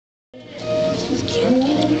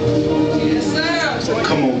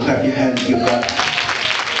Come on, clap your hands, give God.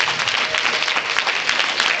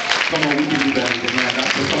 Come on, we can do better than that.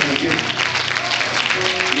 That's what I'm going to give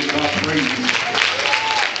God praise.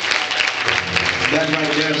 That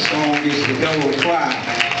right there song is the devil cry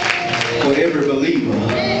for every believer.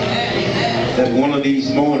 That one of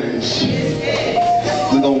these mornings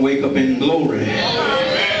we're going to wake up in glory.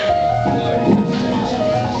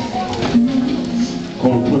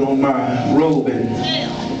 Going to put on my robe and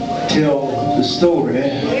tell the story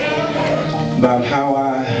about how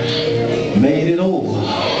I made it over.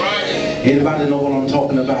 Anybody know what I'm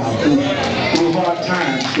talking about? Through hard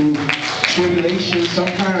times, through tribulation,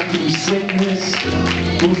 sometimes through sickness,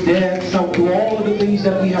 through death, through all of the things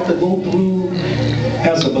that we have to go through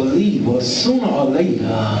as a believer. Sooner or later,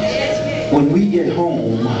 when we get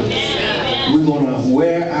home, we're going to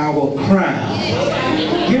wear our crown.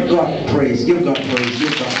 Give God praise, give God praise,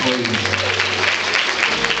 give God praise.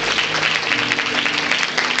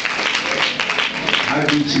 I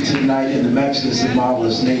greet you tonight in the matchless and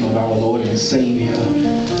marvelous name of our Lord and Savior,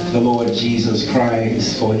 the Lord Jesus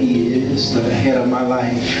Christ, for He is the head of my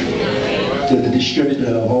life, the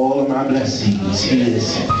distributor of all of my blessings. He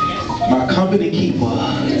is my company keeper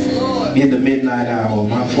in the midnight hour,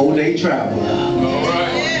 my 4-day traveler.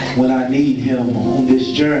 When I need Him on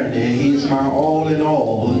this journey, He's my all in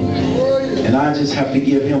all. And I just have to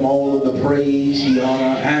give Him all of the praise, the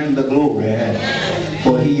honor, and the glory.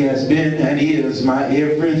 For He has been and is my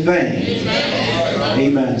everything.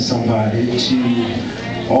 Amen, somebody.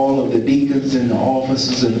 To all of the deacons and the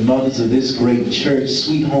officers and the mothers of this great church,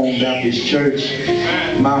 Sweet Home Baptist Church,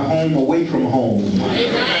 my home away from home.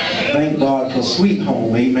 Thank God for Sweet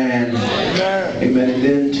Home. Amen. Amen. And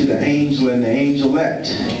then to the angel and the angelette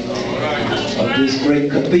of this great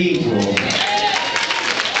cathedral.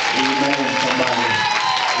 Amen, somebody.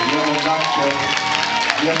 The Reverend Dr.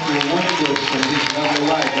 Jeffery Wimbush and his lovely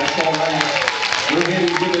wife. That's all right. Go ahead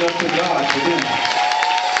and give it up to God for them.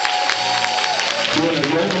 Doing a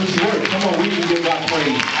reverend's work. Come on, we can give God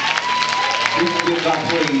praise. We can give God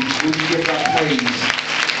praise. We can give God praise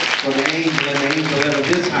for the angel and the angelette of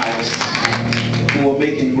this house who are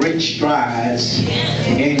making great strides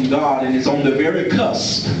in God, and is on the very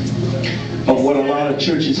cusp of what a lot of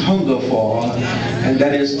churches hunger for, and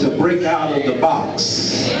that is to break out of the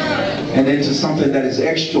box and into something that is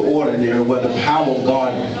extraordinary, where the power of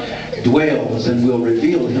God dwells and will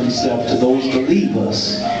reveal Himself to those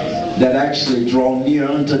believers that actually draw near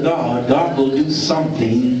unto God. God will do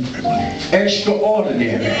something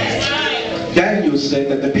extraordinary. Daniel said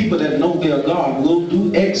that the people that know their God will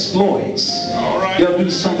do exploits. They'll do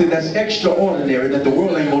something that's extraordinary that the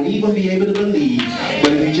world ain't going to even be able to believe.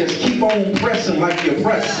 But if you just keep on pressing like you're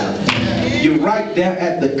pressing, you're right there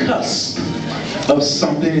at the cusp of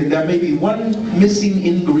something, and there may be one missing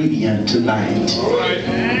ingredient tonight.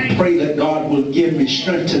 Pray that God will give me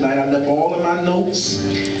strength tonight. I left all of my notes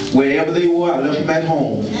wherever they were. I left them at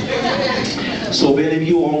home. So if any of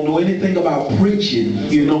you all know anything about preaching,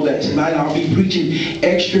 you know that tonight I'll be preaching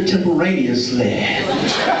extratemporaneously.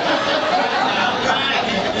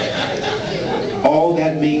 All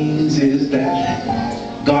that means is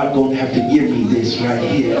that God gonna have to give me this right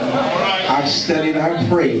here. I've studied, I've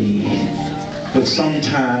prayed, but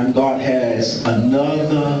sometime God has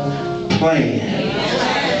another plan.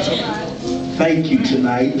 Thank you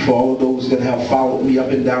tonight for all of those that have followed me up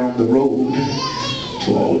and down the road.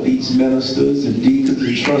 To all of these ministers and deacons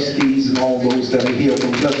and trustees and all those that are here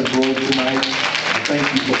from Pleasant Grove tonight, thank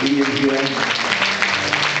you for being here.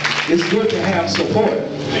 It's good to have support.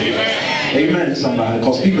 Amen, Amen, somebody,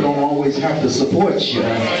 because people don't always have to support you.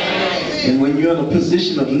 And when you're in a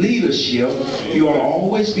position of leadership, you ought to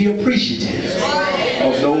always be appreciative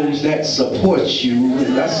of those that support you.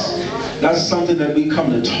 And that's something that we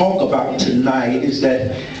come to talk about tonight, is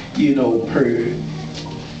that, you know,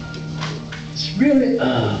 it's really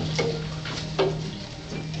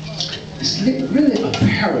a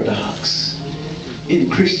paradox in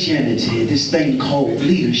Christianity, this thing called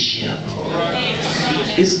leadership.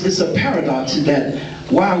 It's a paradox in that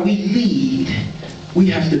while we lead, we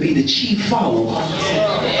have to be the chief follower.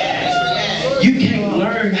 You can't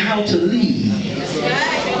learn how to lead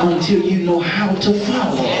until you know how to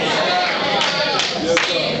follow.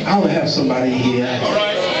 I will have somebody here.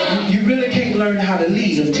 You really can't learn how to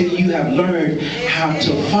lead until you have learned how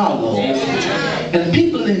to follow. And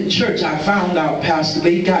people in church, I found out, Pastor,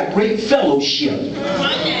 they got great fellowship,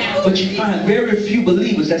 but you find very few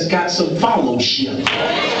believers that's got some fellowship.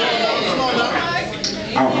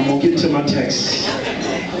 I'm going to get to my text.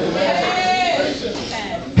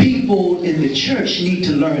 People in the church need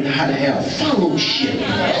to learn how to have fellowship.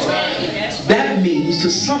 That that means to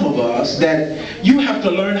some of us that you have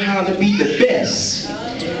to learn how to be the best,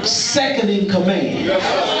 second in command.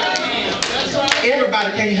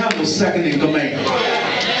 Everybody can't handle second in command.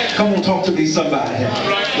 Come on, talk to me, somebody.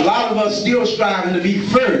 A lot of us still striving to be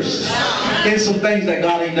first in some things that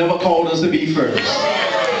God ain't never called us to be first.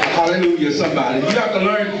 Hallelujah, somebody. You have to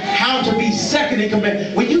learn how to be second in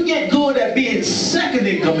command. When you get good at being second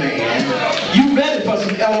in command, you're ready for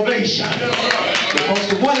some elevation. Because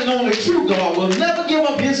the one and only true God will never give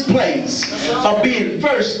up his place of being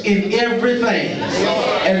first in everything.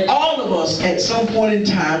 And all of us at some point in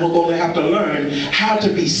time are going to have to learn how to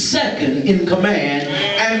be second in command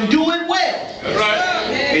and do it well.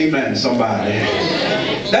 Amen, somebody.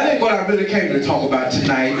 That ain't what I really came to talk about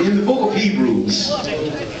tonight. In the book of Hebrews,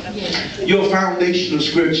 your foundational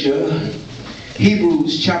scripture,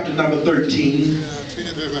 Hebrews chapter number 13,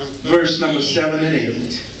 verse number 7 and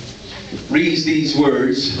 8, reads these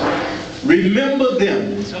words: remember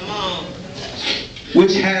them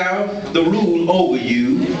which have the rule over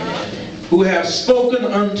you, who have spoken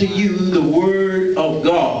unto you the word of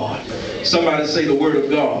God. Somebody say the word of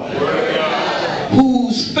God.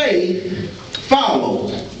 Whose faith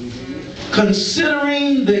follow,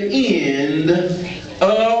 considering the end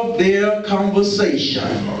of their conversation.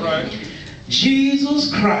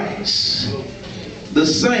 Jesus Christ, the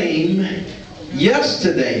same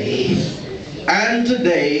yesterday and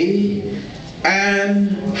today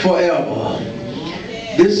and forever.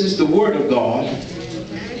 This is the word of God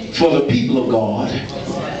for the people of God.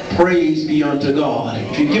 Praise be unto God.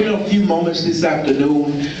 If you give me a few moments this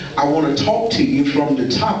afternoon, I want to talk to you from the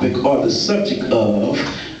topic or the subject of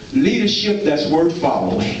leadership that's worth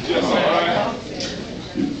following.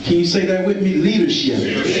 Can you say that with me? Leadership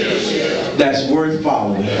that's worth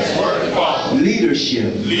following.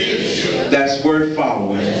 Leadership that's worth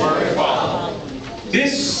following.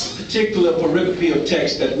 This particular pericope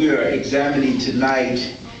text that we are examining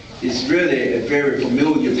tonight is really a very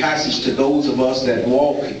familiar passage to those of us that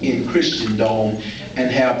walk in Christendom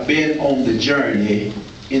and have been on the journey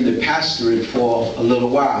in the pastorate for a little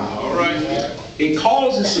while. It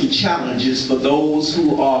causes some challenges for those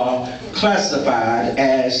who are classified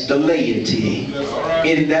as the laity,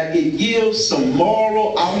 in that it gives some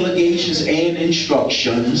moral obligations and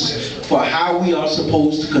instructions for how we are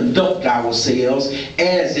supposed to conduct ourselves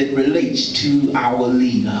as it relates to our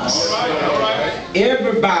leaders.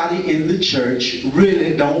 Everybody in the church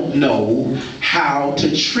really don't know how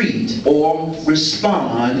to treat or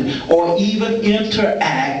respond or even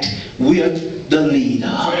interact with the leader.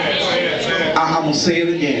 I'm going to say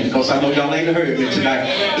it again because I know y'all ain't heard me tonight.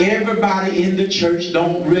 Everybody in the church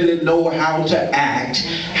don't really know how to act,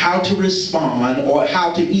 how to respond, or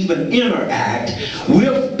how to even interact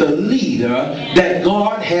with the leader that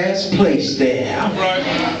God has placed there.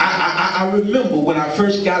 I remember when I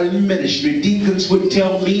first got in the ministry, deacons would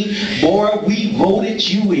tell me, boy, we voted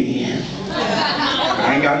you in.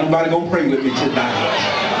 I ain't got nobody going to pray with me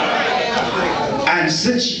tonight. And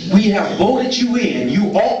since we have voted you in,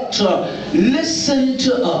 you ought to listen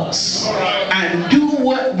to us and do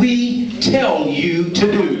what we tell you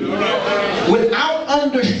to do, without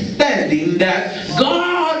understanding that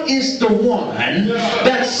God is the one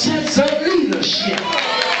that sets up leadership.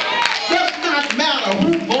 Does not matter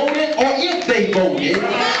who voted or if they voted.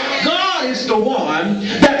 God is the one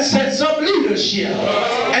that sets up leadership.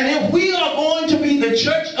 And if we are going to be the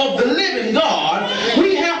church of the living God,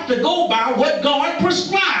 we have to go by what God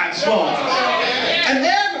prescribes for us. And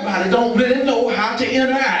everybody don't really know how to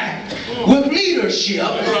interact with leadership,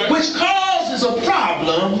 which causes a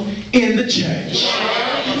problem in the church.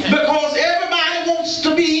 Because everybody wants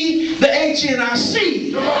to be the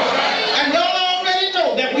HNIC. And y'all already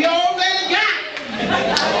know that we already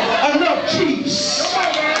got enough chiefs.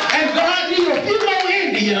 And God needs a few more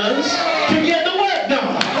Indians to get the work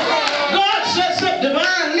done. God sets up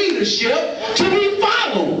divine leadership to be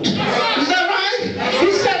followed. Is that right?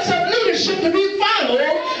 He sets up leadership to be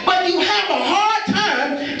followed, but you have a hard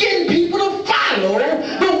time getting people to follow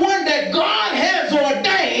the one that God has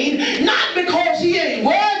ordained, not because he ain't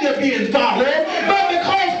worthy of being followed, but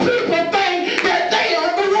because people think that they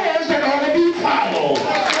are the ones that ought to be followed.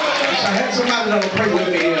 I had somebody that will pray with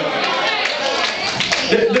me here.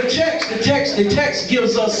 The text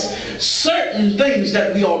gives us certain things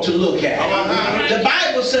that we ought to look at. The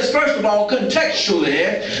Bible says, first of all,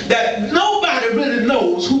 contextually, that nobody really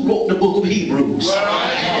knows who wrote the book of Hebrews.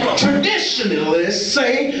 Traditionalists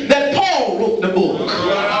say that Paul wrote the book.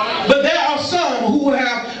 But there are some who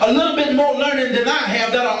have a little bit more learning than I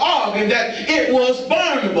have that are arguing that it was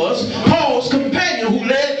Barnabas, Paul's companion, who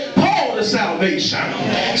led Paul to salvation.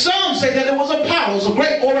 Some say that it was Apollos, a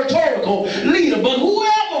great oratorical leader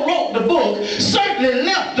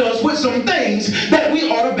some things that we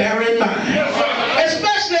ought to bear in mind.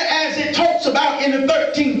 Especially as it talks about in the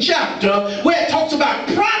 13th chapter, where it talks about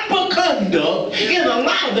proper conduct in a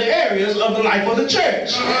lot of the areas of the life of the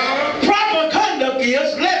church. Proper conduct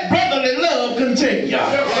is let brotherly love continue.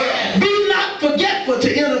 Be not forgetful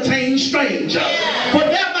to entertain strangers. For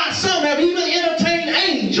thereby some have even entertained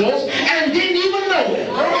angels and didn't even know it.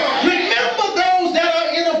 Remember those that are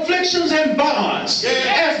in afflictions and bonds,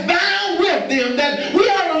 as bound with them, that we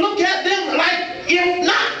ought to look at them like, if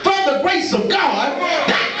not for the grace of God,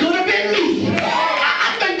 that could have been me.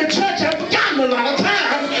 I think the church has forgotten a lot of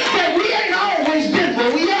times that we ain't always been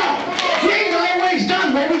where we are. We ain't always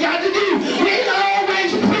done what we got to do. We ain't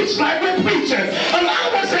always preached like we're preaching. A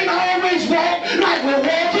lot of us ain't always walked like we're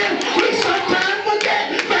walking. We sometimes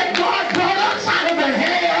forget that God brought us out of the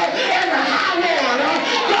hell and the high water.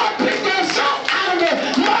 God picked us up out of the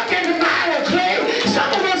muck and the mire clay.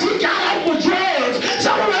 Some of us, he got off with drugs.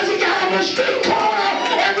 Some of us, he got on the street corner.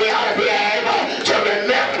 And we ought to be able to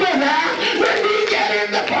remember that when we get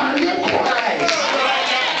in the body of Christ.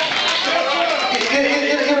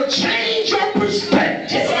 It'll change your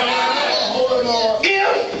perspective.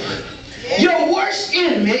 If your worst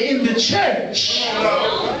enemy in the church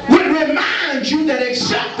would remind you that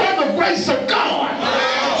except for the grace of God,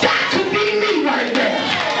 that could be me right there.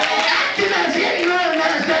 Acting as ignorant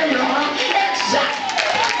as they are, except.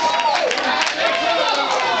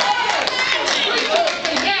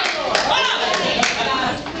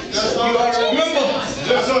 You ought to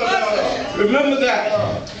remember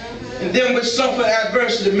that. And them which suffer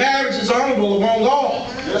adversity, marriage is honorable among all,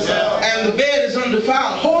 and the bed is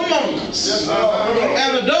undefiled. Whoremongers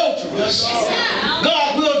and adulterers,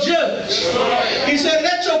 God will judge. He said,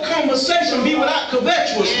 let your conversation be without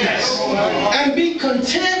covetousness, and be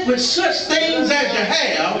content with such things as you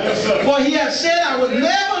have. For he has said, I will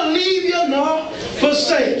never leave you nor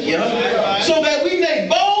forsake you, so that we may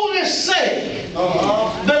boldly say,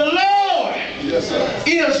 the Lord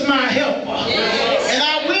is my helper, and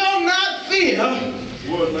I will not fear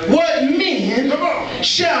what men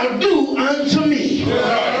shall do unto me.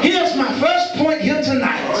 Here's my first point here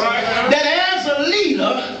tonight, that as a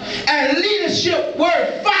leader and leadership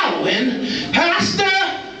word following, pastor,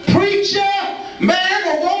 preacher, man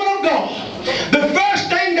or woman of God, the first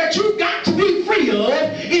thing that you've got to be free of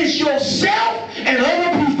is yourself and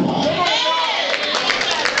other people.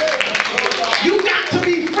 You've got to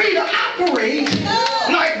be free to operate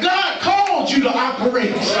like God called you to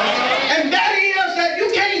operate. And that is that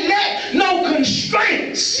you can't let no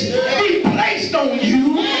constraints be placed on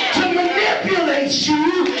you to manipulate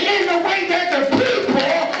you in the way that the people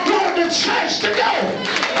want the church to go.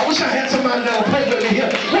 I wish I had somebody that would pray with me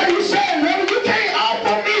here. What are you saying, brother? You can't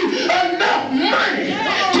offer me enough money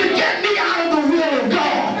to get me out of the will of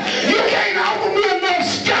God. You can't offer me enough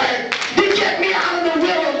skirt to get me out of the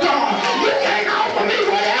will of God. You can't offer me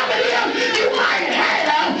whatever it is you might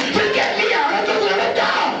have to get me out of the will of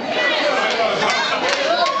God.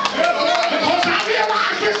 Because I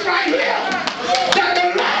realize this right here, that the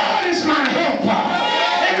Lord is my helper.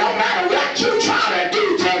 And no matter what you try to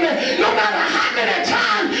do to me, no matter how many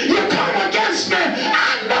times you come against me,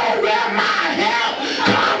 I know where my help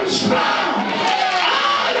comes from.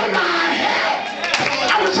 All of my help.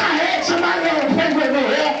 I wish I had somebody that would pray with me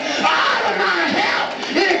here. All of my help,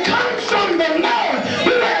 it comes from the Lord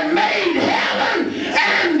who has made heaven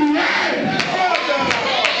and the earth.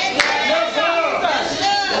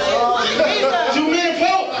 Too many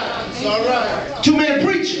folk, too many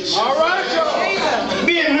preachers,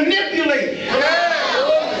 being manipulated.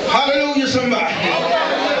 Hallelujah, somebody.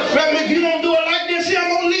 Brother, if you don't do it like this here, I'm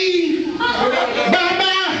going to leave.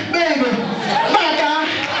 Bye-bye, baby. Bye-bye.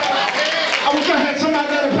 I wish I had somebody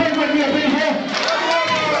that would pray with me up in here.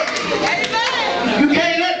 You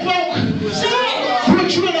can't let folk put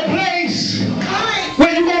you in a place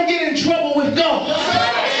where you're going to get in trouble with God.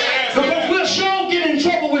 Because we'll sure get in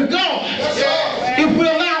trouble with God if we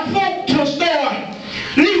allow folk to start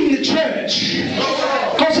leaving the church.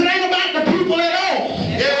 Because it ain't about the people at all.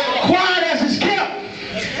 Quiet as it's kept.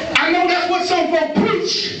 I know that's what some folk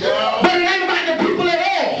preach, but it ain't about the people at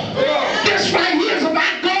all. This right here is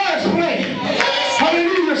about God's plan.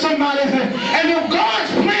 Hallelujah, somebody. And if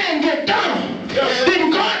God's plan get done,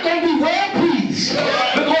 then God gonna be well pleased.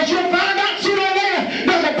 Because you'll find out sooner or later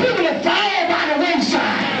that the people that fall by the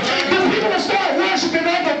wayside, the people that start worshiping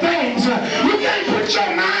other things. You can't put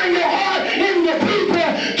your mind and your heart in the people.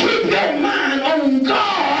 Keep your mind on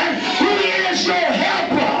God, who is your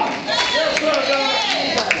helper.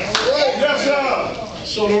 Yes, sir.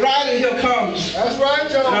 So the writer here comes. That's right,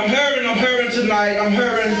 Joe. And I'm hearing tonight,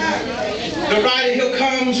 the writer here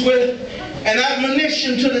comes with an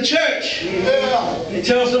admonition to the church. He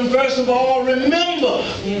tells them, first of all, remember.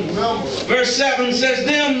 Verse 7 says,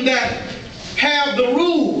 them that have the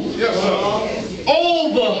rule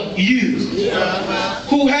over you,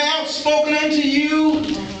 who have spoken unto you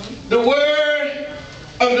the word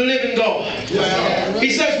of the living God.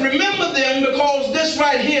 He says, remember them, because this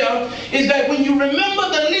right here is that when you remember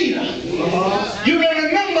the leader, you will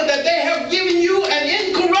remember that they have given you an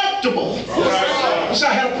incorruptible. So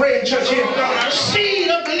I had a prayer in church here. Seed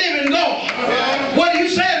of the living God. What are you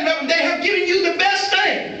saying, Reverend? They have given you the best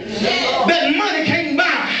thing that money can't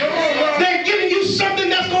buy. They're giving you something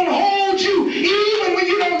that's going to hold you even when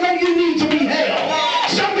you don't know you need to be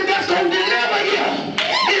held. Something that's going to deliver you.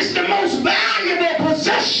 It's the most valuable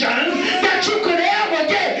possession that you could ever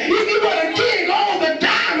get. If you were to dig all the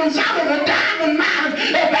diamonds out of the diamond mine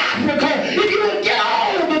of Africa, if you would get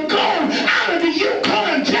all of the gold out of the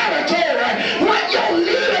Yukon territory, what your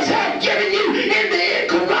leaders have given you in the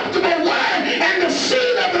incorruptible word and the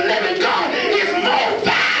seed of the living God is more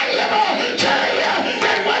valuable to you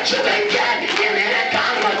than what you can get in any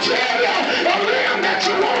kind of material or realm that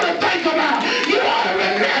you want to think about. You ought to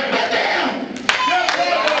remember them.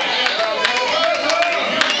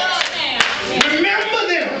 Remember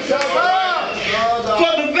them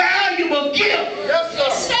for the valuable gift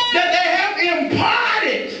that they have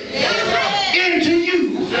imparted into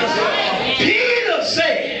you. Peter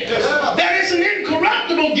said that it's an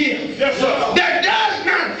incorruptible gift that does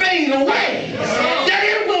not fade away, that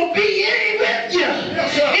it will be with you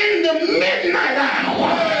in the midnight hour.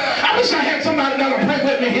 I wish I had somebody that would pray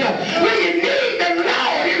with me here. When you need the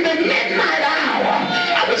Lord in the midnight hour,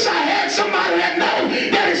 I wish I had somebody that knows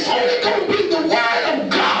that it's only going to be the word of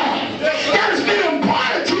God that has been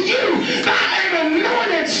imparted to you by an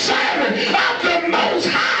anointed servant of the Most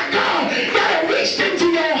High God that have reached into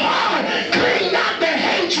your heart, clean out the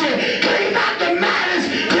hatred, clean out the malice,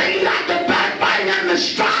 clean out the backbiting and the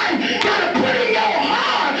strife, that have put in your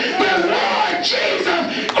heart the Lord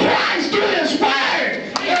Jesus Christ through His word.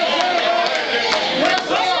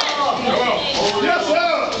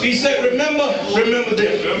 He said, remember them.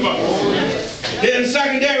 Then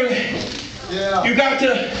secondarily, you got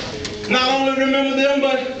to not only remember them,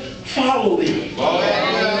 but follow them.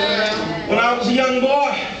 When I was a young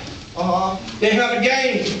boy, they had a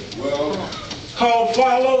game called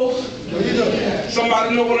Follow.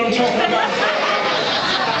 Somebody know what I'm talking about?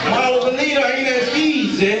 Follow the leader ain't as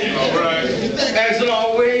easy as it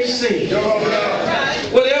always seems.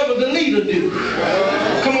 Whatever the leader do,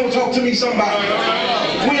 come on, talk to me, somebody.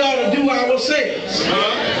 We ought to do ourselves.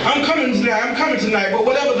 I'm coming tonight, but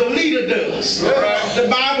whatever the leader does, the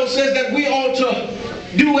Bible says that we ought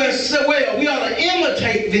to do as well. We ought to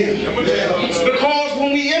imitate them. Because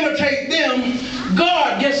when we imitate them,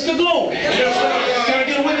 God gets the glory. Can I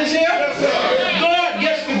get a witness here? God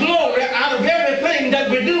gets the glory out of everything that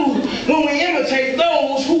we do when we imitate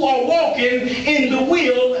those who are walking in the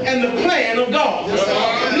will and the plan of God.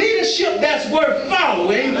 Leadership that's worth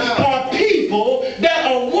following are people that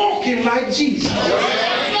are walking like Jesus,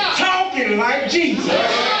 talking like Jesus.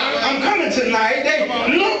 I'm coming tonight. They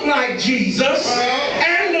look like Jesus,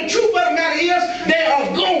 and the truth of the matter is they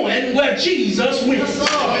are going where Jesus went.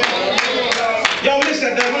 Y'all missed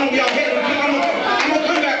that. That went over y'all head. I'm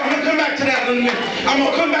gonna come back to that in a minute. I'm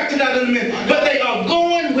gonna come back to that in a minute. But they are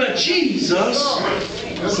going where Jesus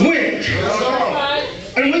went.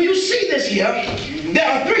 And when you see this here, there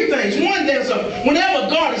are three things. One, whenever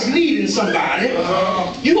God is leading somebody,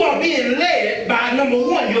 you are being led by, number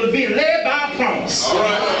one, you're being led by a promise.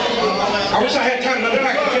 I wish I had time to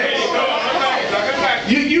unpack the text.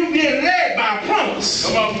 You're being led by a promise.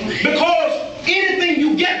 Because anything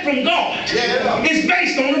you get from God is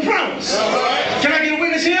based on the promise. Can I get a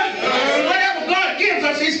witness here? Whatever God gives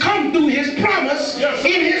us is come through His promise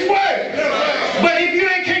in His word. But if you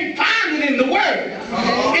can't find it in the word,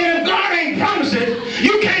 and if God ain't promised it,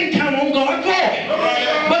 you can't count on God for it.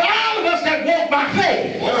 But all of us that walk by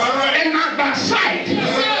faith and not by sight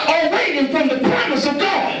are waiting from the promise of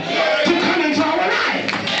God to come into our life.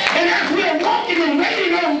 And as we're walking and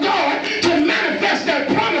waiting on God to manifest that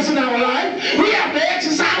promise in our life, we have to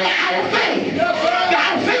exercise our faith.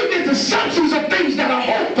 Our faith is the substance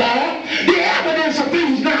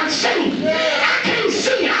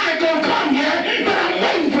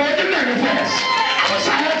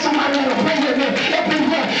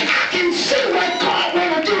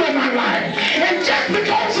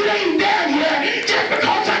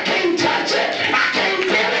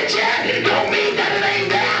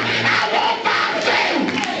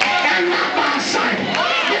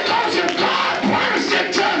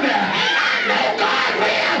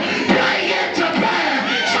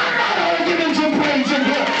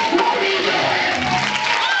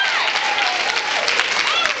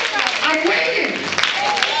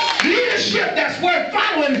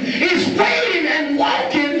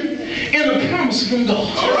promises from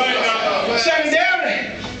God. All right, now.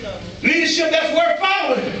 Secondarily, leadership that's worth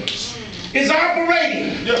following is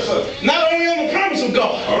operating not only on the promise of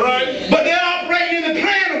God, All right. but they're operating in the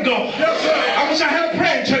plan of God. Yes, sir. I wish I had a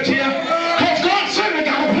plan, church here, because God certainly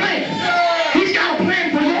got a plan. He's got a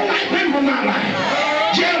plan for your life and for my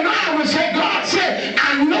life. Jeremiah would say, God said,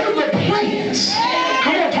 I know the plans.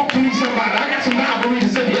 Come on, talk to me, somebody. I got some Bible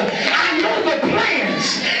readers in here. I know the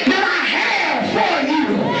plans that I have for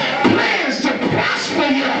you. Plans to prosper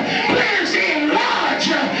you. Plans to enlarge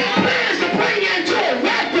you. Plans to bring you into a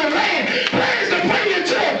wealthy land. Plans to bring you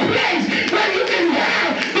to a place where you can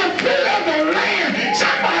have the fruit of the land.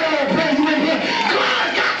 Somebody will praise you in here.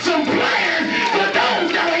 God got some plans for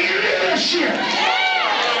those that are in leadership.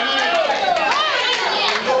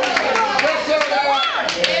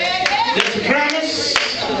 There's a promise,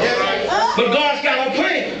 but God's got a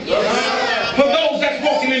plan for those that's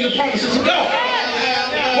walking in the promises of God.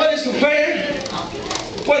 What is the plan?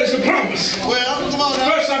 What is the promise?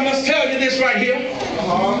 First, I must tell you this right here,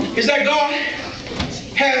 is that God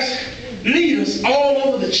has leaders all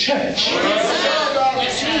over the church.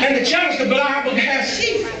 And the challenge the Bible has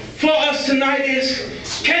for us tonight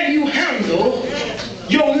is, can you handle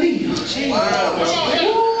your leader?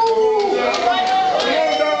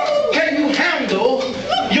 Can you handle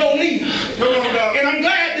your leader? And I'm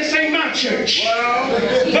glad this ain't my church,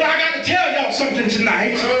 but I got to tell y'all something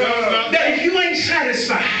tonight, that if you ain't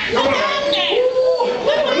satisfied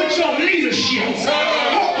with your leadership,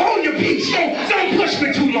 hold your peace. Don't push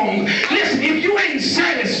me too long. Listen, if you ain't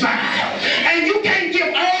satisfied and you can't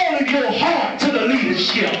give all of your heart to the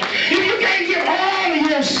leadership, if you can't give all of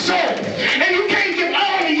your soul, and you can't give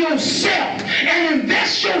all of yourself and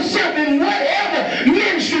invest yourself in whatever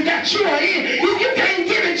ministry that you are in, if you can't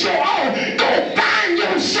give it your all, go find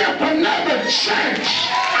yourself another church.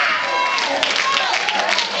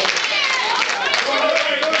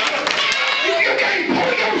 If you can't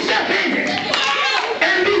pull yourself in it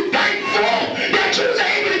and be thankful that you was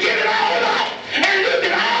able to give it all up and leave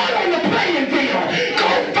it all on the playing field, go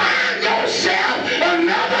find yourself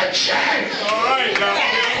another church. All right, now.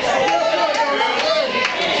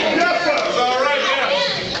 Yes, sir. It's all right, yeah.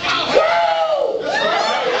 Woo!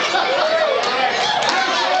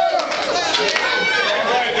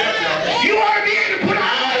 You ought to be able to put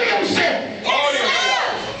all of yourself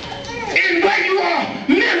in where you are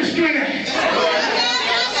ministering at.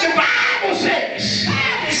 The Bible says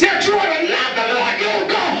that you ought to love the Lord your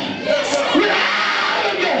God with all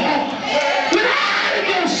of your heart, with all of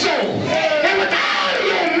your soul, and with all of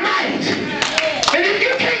your might. And if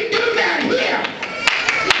you can't do that here,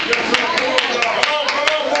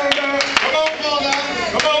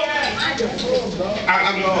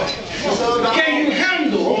 can you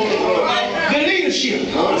handle the leadership?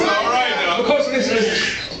 Because listen,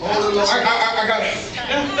 I got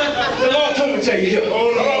the Lord told me to tell you here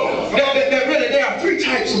that really there are three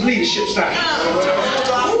types of leadership styles.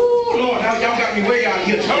 Ooh, Lord, y'all got me way out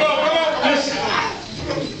here. Listen,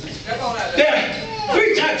 there are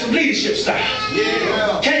three types of leadership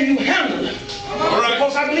styles. Can you handle them?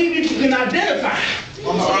 Because I believe if you can identify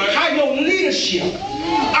how your leadership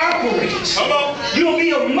operates, you'll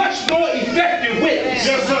be a much more effective witness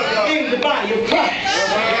in the body of Christ.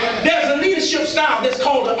 There's a leadership style that's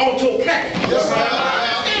called the autocratic.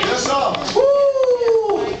 Woo!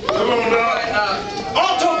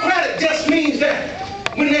 Autocratic just means that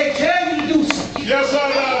when they tell you to do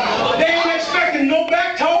something, they ain't expecting no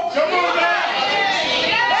back talk.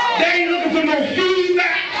 They ain't looking for no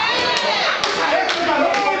feedback.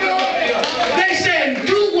 They saying,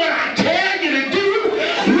 do what I tell you to do,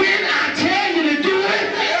 when I tell you to do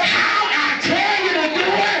it, how I tell you to do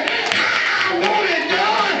it, how I want it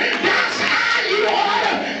done. That's how you ought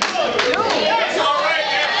to do it. That's all right,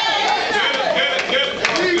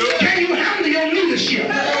 yeah. Can you handle your leadership?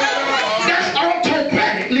 That's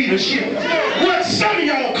autocratic leadership. What some of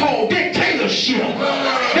y'all call dictatorship.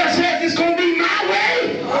 That says it's going to be my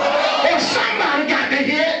way, or somebody got to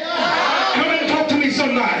hear it. Come and talk to me,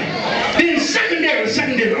 somebody. Then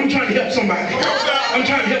secondary, I'm trying to help somebody. I'm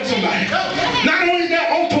trying to help somebody. Not only is there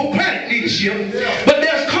autocratic leadership, but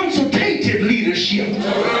there's consultative leadership.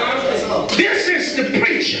 This is the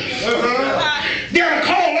preacher. They'll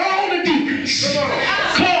call all the deacons,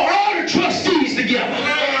 call all the trustees together,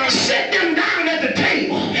 sit them down at the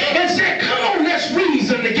table and say, come on, let's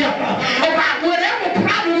reason together about whatever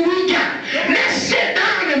problem we got. Let's sit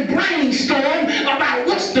down and brainstorm about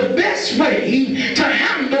what's the best way to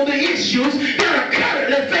handle the issues that are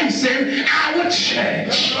currently facing our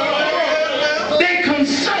church. They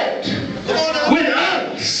consult with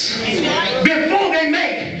others before they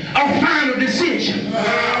make a final decision.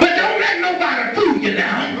 But don't let nobody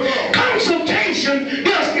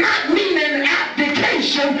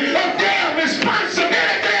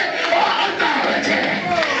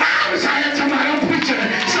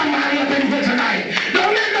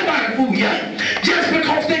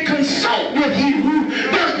because they consult with you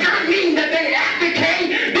does not mean that they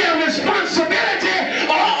abdicate their responsibility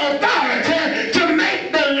or authority to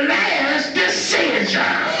make the last decision.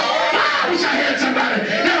 I wish I had somebody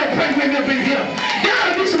that'll pray with me up in here.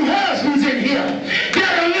 There'll be some husbands in here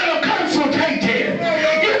that are a little consultative.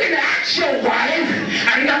 You can ask your wife,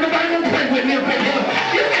 I ain't got nobody gonna pray with me up in here.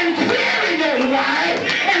 You can query your wife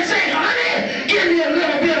and say, honey, give me a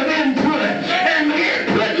little bit of input. And the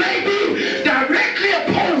input may be directly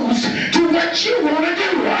opposed to what you want to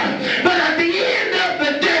do. But at the end of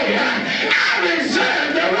the day, I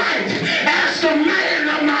reserve the right as the man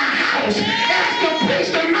of my house, as the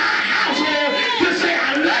priest of my household, to say,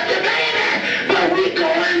 I love you, baby, but we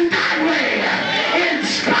going that way. In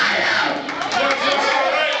spite of.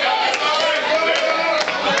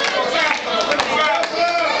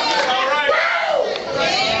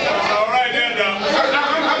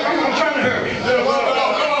 I'm trying to hurry.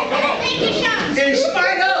 In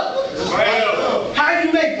spite of. How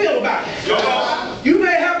you may feel about it. You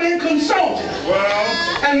may have been consulted.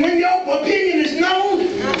 And when your opinion is known,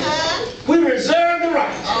 we reserve the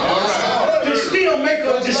right to still make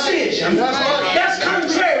a decision that's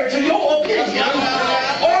contrary to your opinion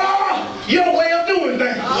or your way of doing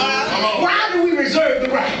things. Why do we reserve the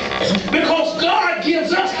right? Because God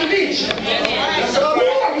gives us the vision.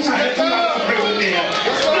 God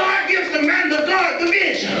gives the man of God the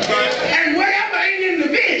vision. And whatever ain't in the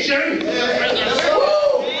vision,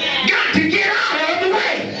 got to get out of the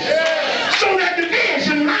way so that the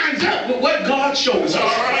vision lines up with what God shows us.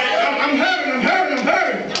 I'm hurting.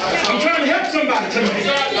 I'm trying to help somebody tonight.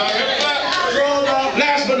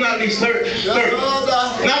 Last but not least, third.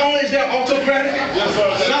 Not only is there autocratic,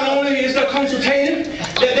 not only is there consultative,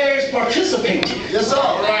 that there is participating. Yes, sir.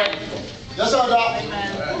 Yes, sir, Doc.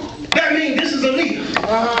 That means this is a leader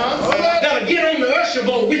that'll get on the usher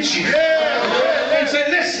boat with you and say,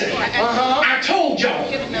 listen, I told y'all,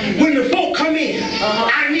 when the folk come in,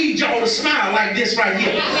 I need y'all to smile like this right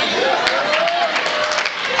here.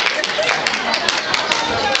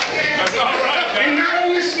 And not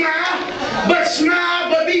only smile,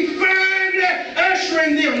 but be firmly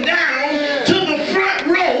ushering them down to the front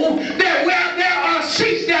row where there are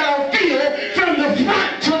seats that are filled from the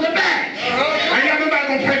front to the back. I got nobody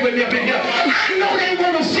gonna pray with me up in here. I know they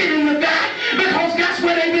want to sit in the back because that's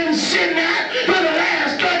where they've been sitting at for the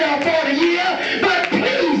last 30 or 40 years. But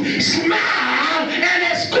please smile and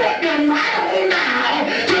escort them right on now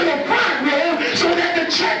to the front row so that the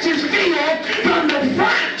church is filled from the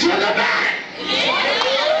front to the back.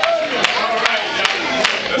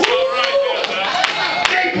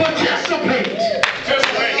 They participate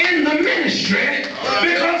in the ministry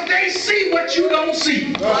because they see what you don't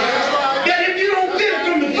see. That if you don't fit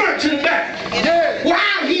from the front to the back,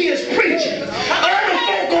 while he is preaching, other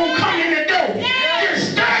folk gonna come in the door,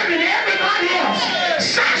 disturbing everybody else,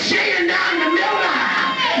 sashaying down the middle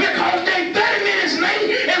aisle because they 30 minutes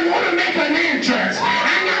late and want to make an entrance. I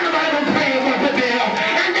ain't got nobody gonna pray about the bill,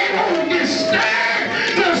 and they want to disturb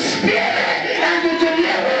the spirit and the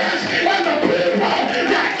deliverance of the people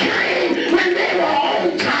that came when they were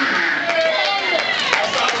on time.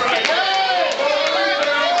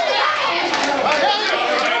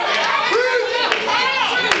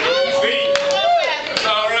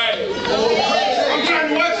 I'm trying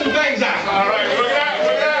to work some things out.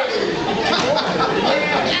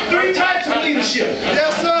 Three types of leadership.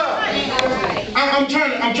 Yes, sir. I'm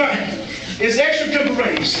trying. It's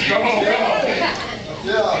extemporaneous. Come on.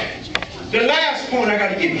 Yeah. The last point I got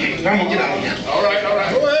to give you. I'm going to get out of here. All right.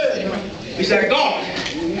 Go ahead. Is that God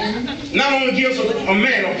not only gives a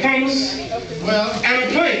man a promise and a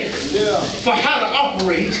plan for how to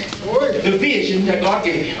operate the vision that God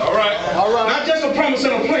gave him. All right. Not just a promise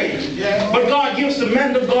and a plan, but God gives the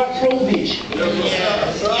man of God provision.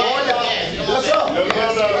 Yes, sir.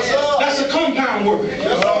 That's a compound word.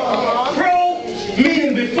 Pro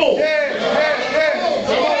meaning before.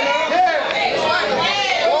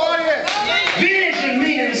 Vision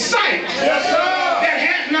meaning sight that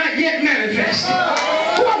has not yet manifested.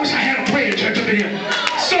 I wish I had a prayer church up in here.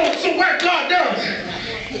 So what God does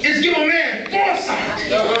is give a man foresight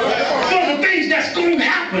for the things that's going to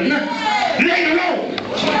happen later on.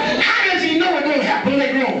 How does he know it's going to happen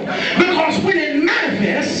later on? Because when it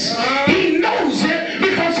manifests, he knows it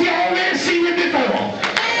because he already seen it before.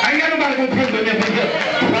 I ain't got nobody going to pray with me up in here.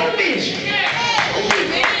 Provision.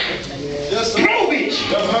 Provision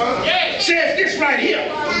says this right here,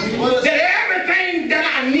 that everything that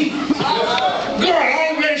I need,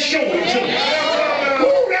 God already showed it to me.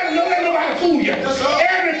 Don't let nobody fool you.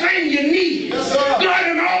 Everything you need, God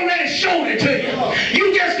has already showed it to you.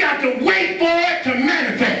 You just got to wait for it to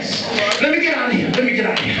manifest.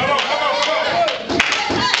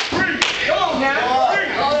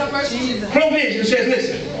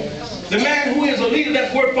 you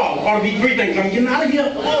that word follow? Ought to be three things. I'm getting out of here.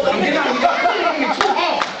 I'm getting out of here. Y'all pulling on me too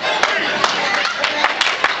hard.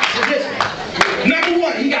 So listen. Number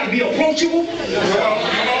one, he got to be approachable.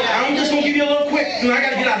 I'm just going to give you a little quick, and I got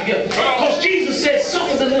to get out of here. Because Jesus said,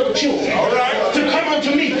 suffer the little children to come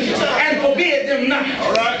unto me and forbid them not.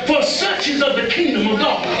 For such is of the kingdom of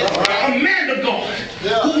God. A man of God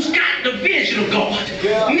who's got the vision of God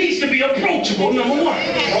needs to be approachable, number one.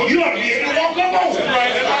 You ought to be able to walk up on it.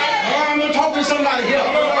 I'm going to talk to somebody here. I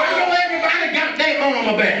know everybody got their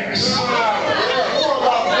armor bearers.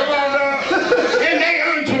 And their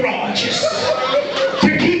entourages. To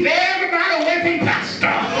keep everybody away from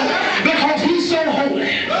Pastor. Because he's so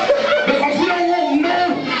holy. Because we don't want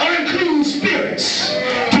no unclean spirits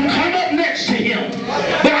to come up next to him.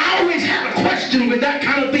 But I always have a question with that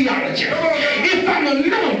kind of theology. If I'm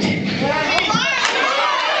anointed,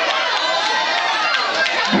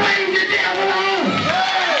 bring the devil on.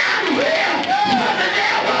 I'm here for the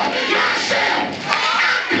devil myself. I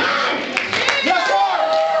come. Yes, sir.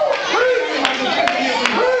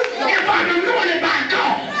 If I'm anointed by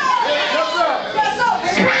God, Yes, sir.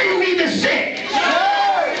 bring me the sick.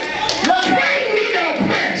 Bring me the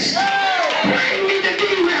oppressed. Bring me the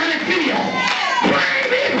demonic filled. Bring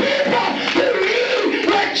me people who need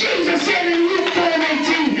what Jesus said in Luke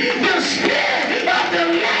 4:18. The Spirit of the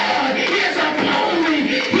Lord is upon me.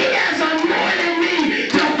 He has anointed me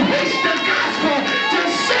to preach the gospel, to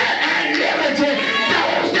set at liberty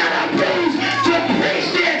those that are bruised, to preach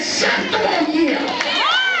the acceptable year.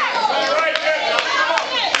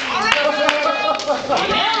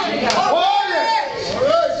 Oh, yeah.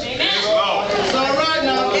 It's all right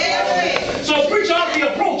now. So preach ought to be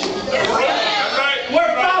approachable.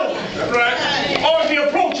 Word follow. Ought to be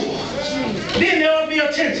approachable. Then there ought to be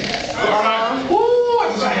attentive. Ooh,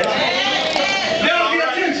 what was I having? There ought to be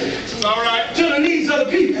attentive to the needs of the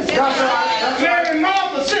people. That's right. Mary and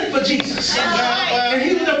Martha sent for Jesus. And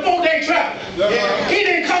he was a 4-day traveler. He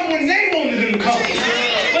didn't come when they wanted him to come.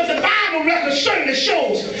 But the Bible record certainly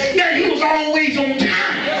shows that he was always on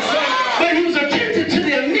time. But he was attentive to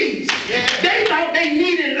their needs. They thought they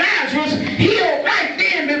needed Lazarus healed right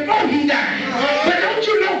then before he died. But don't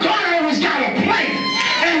you know God always got a plan?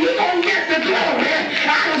 And we're going to get the glory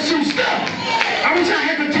out of some stuff. I wish I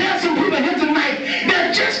had to tell some people here tonight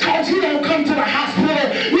that just because you don't come to the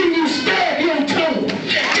hospital when you stab your toe,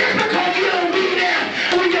 just because you don't be there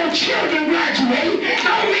when your children graduate,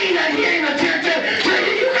 don't mean that he ain't attentive to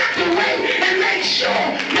you. You got to wait and make sure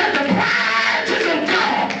that the priorities of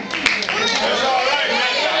God.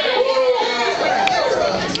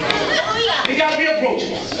 He got to be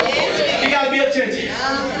approachable. He got to be attentive.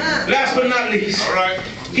 Last but not least,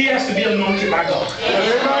 he has to be anointed by God.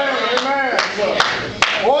 Amen.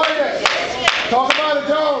 Oh, yeah. Talk about it,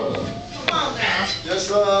 Jones. Yes,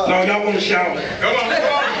 sir. No, y'all want to shout.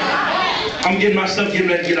 I'm getting my stuff, getting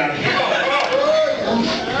ready to get out of here.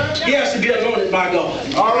 He has to be anointed by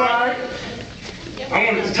God. All right. I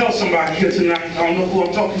wanted to tell somebody here tonight. I don't know who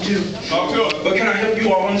I'm talking to. But can I help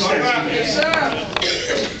you all understand something?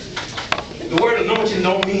 The word anointing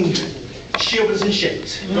don't mean shivers and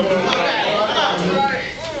shakes.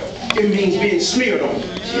 It means being smeared on.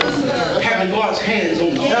 Having God's hands on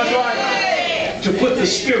you. That's right. To put the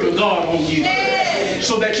Spirit of God on you.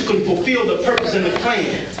 So that you can fulfill the purpose and the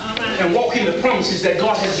plan. And walk in the promises that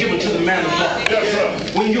God has given to the man of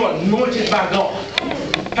God. When you're anointed by God.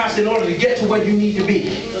 Pastor, in order to get to where you need to be.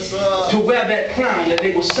 To wear that crown that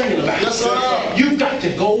they were singing about. You've got to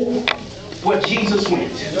go where Jesus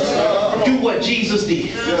went. Do what Jesus did.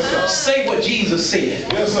 Say what Jesus said.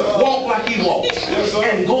 Walk like he walked.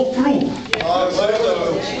 And go through. Y'all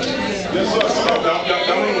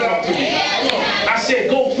ain't talk to me. I said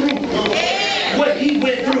go through what he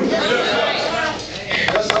went through.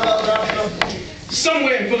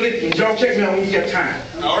 Somewhere in Philippians, y'all check me out when you get time.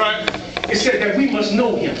 All right. It said that we must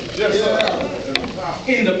know him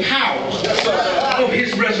in the power of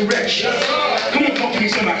his resurrection. Come on, talk to me,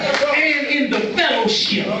 somebody. And in the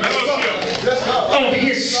fellowship of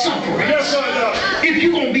his suffering. If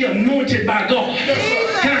you're going to be anointed by God,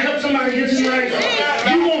 can I help somebody here tonight?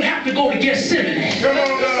 You won't have to go to Gethsemane.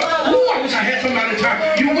 Ooh, I wish I had somebody to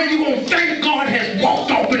try. You know when you're going to thank God has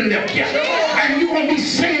walked off and left you. And you're going to be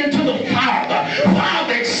saying to the Father,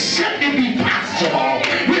 Father, except it be possible,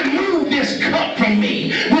 remove this cup from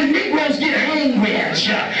me. When Negroes get angry at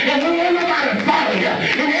you, and when everybody follow you,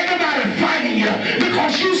 and everybody fighting you,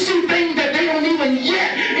 because you see things that they don't even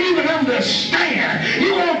yet even understand.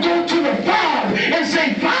 You want to go to the Father and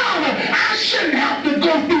say, Father, I shouldn't have to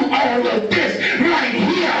go through all of this right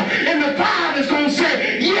here. And the Father's going to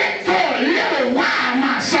say, yet for a little while,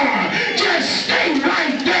 my son, just stay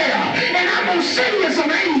right there. And I'm going to say you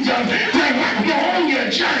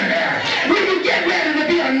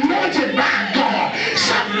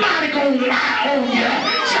lie on you.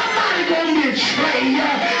 Somebody gonna betray you.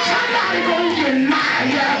 Somebody gonna deny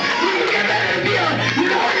you. When you get ready to be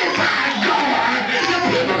anointed by God, the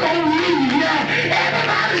people gonna leave you.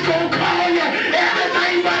 Everybody's gonna call you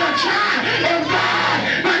everything but a child of God.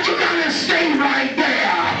 But you gotta stay right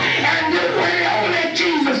there and do what only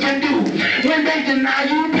Jesus can do. When they deny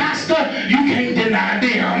you, pastor, you can't deny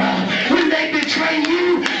them. When they betray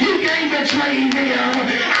you, you can't betray them.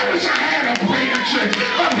 I wish I had a prayer church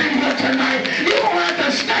up in here tonight. You gonna have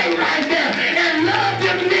to stay right there and love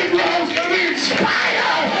them Negroes in spite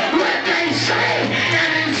of what they say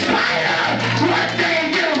and in spite of what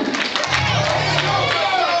they do.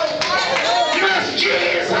 Must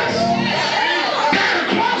Jesus got a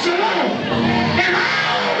cross alone and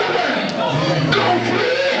all the world go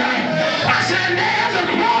free. I said there's a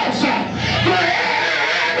cross for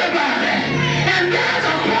everybody and there's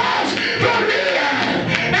a cross for me.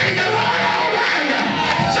 Ain't the Lord all right?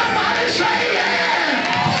 Somebody say yeah.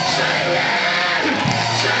 Say yeah.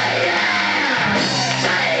 Say yeah.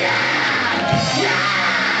 Say yeah. Yeah.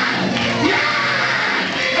 Yeah.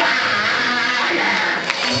 Ah, yeah.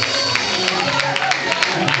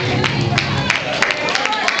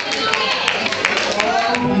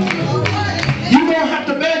 You're going to have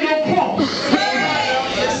to bear your cross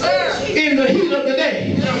in the heat of the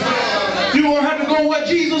day. You're going to have to go where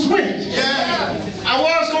Jesus went. I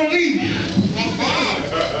was going to leave you.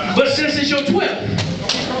 But since it's your 12th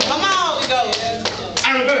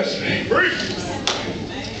anniversary,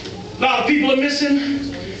 a lot of people are missing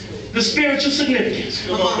the spiritual significance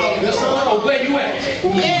of where you at.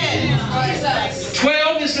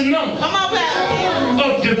 12 is the number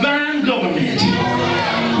of divine government.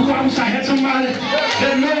 Ooh, I wish I had somebody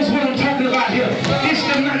that knows what I'm talking about here. It's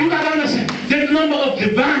the, you got to understand, the number of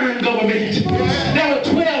divine government. There were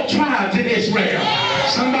 12 tribes in Israel.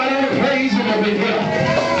 Somebody ought to praise him over here.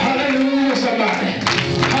 Hallelujah, somebody.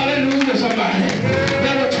 Hallelujah, somebody.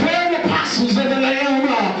 There were 12 apostles of the Lamb.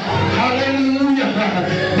 Hallelujah.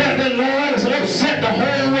 That the Lord has upset the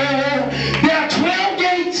whole world. There are 12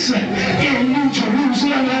 gates in New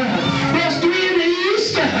Jerusalem. There's 3 in the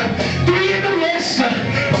east, 3 in the west, 3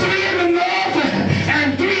 in the north,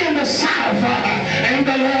 and 3 in the south. Ain't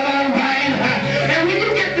the Lord all right? And when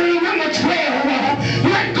you get to number 12,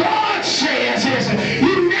 what God says is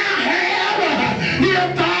you now have the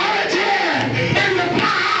authority and the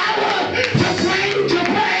power to bring to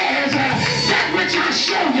pass that which I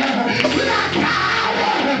show you. Without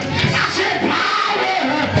power, I said power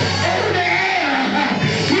over the air.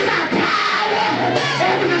 Without power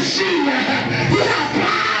over the sea. Without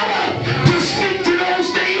power to speak to those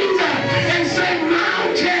things and say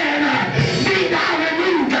mountain, be thou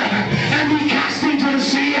removed and be cast into the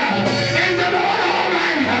sea. And the Lord all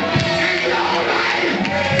right. And he all right.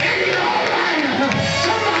 And he all right.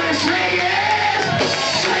 Somebody say yes.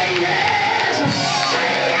 Say yes.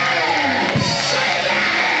 Say yes. Say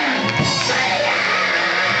yes. Say yes.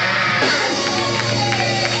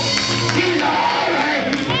 He's all right.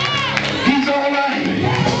 He's all right.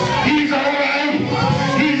 He's all right.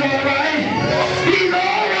 He's all right. He's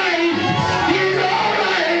all right. He's all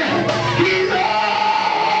right. He's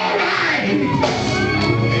all right.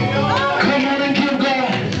 Come on and give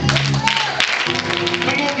God.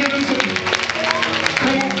 Come on, give him some.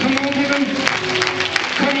 Come on, give him.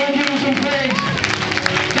 Come on, give him some praise.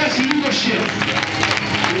 That's leadership.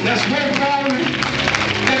 That's word following.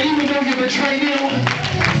 That even though you betray them,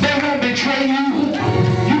 they won't betray you.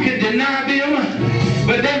 You can deny them,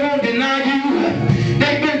 but they won't deny you.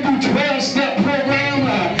 They've been through 12-step program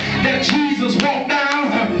that Jesus walked down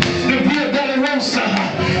the Via Dolorosa,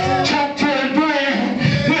 talked to his friend,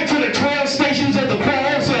 went to the 12 stations of the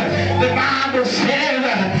cross. The Bible said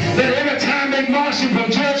that every time they marched him from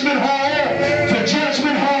Judgment Hall to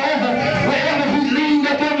Judgment Hall, wherever he leaned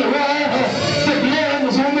up on the rod, the blood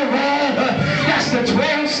was on the rod. That's the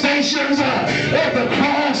 12 stations of the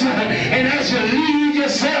cross. And as you lead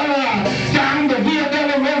yourself down the Via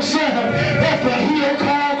Dolorosa, up a hill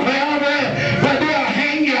called Calvary, where they'll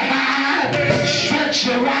hang you high, stretch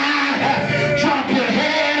you wide, drop your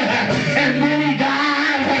head, and then he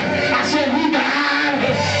died. I said he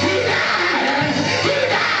died. He died. He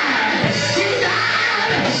died. He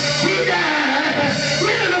died. He died.